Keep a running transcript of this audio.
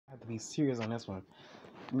be serious on this one.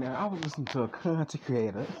 Now, I was listening to a content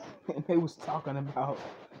creator, and they was talking about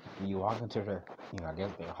you walk into I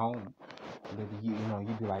guess their home.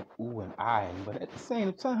 You'd be like ooh and eyeing, but at the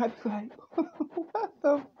same time, I'd be like, what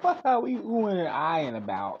the fuck are we oohing and eyeing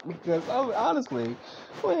about? Because honestly,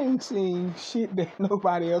 we ain't seeing shit that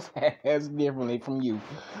nobody else has differently from you.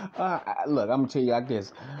 Look, I'm gonna tell you like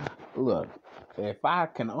this. Look, if I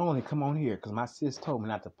can only come on here, because my sis told me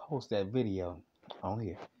not to post that video on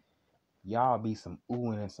here, y'all be some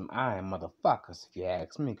oohing and some eyeing motherfuckers, if you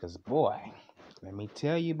ask me. Because, boy, let me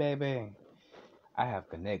tell you, baby, I have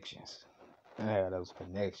connections. I have those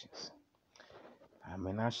connections. I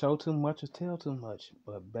may not show too much or tell too much,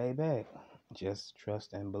 but, baby, just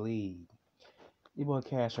trust and believe. Your boy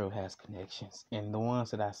Castro has connections, and the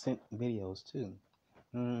ones that I sent videos to.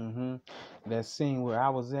 That scene where I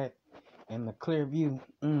was at in the clear view,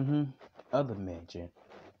 other mention.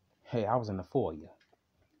 Hey, I was in the foyer.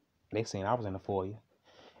 They seen I was in the foyer.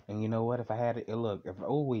 And you know what? If I had it, look. If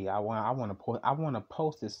I want to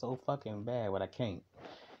post it so fucking bad, but I can't,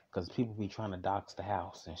 cause people be trying to dox the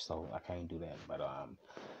house, and so I can't do that. But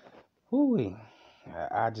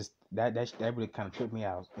I just that really kind of tripped me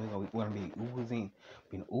out. We want to be oozing,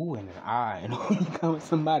 being oohing and eyeing when you come to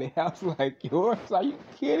somebody's house like yours. Are you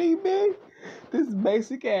kidding me? This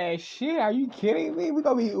basic ass shit. Are you kidding me? We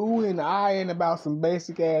gonna be oohing and eyeing about some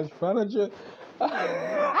basic ass furniture.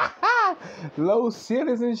 Low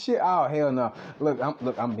ceilings and shit. Oh hell no! Look,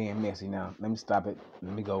 I'm being messy now. Let me stop it.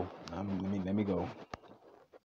 Let me go. Let me go.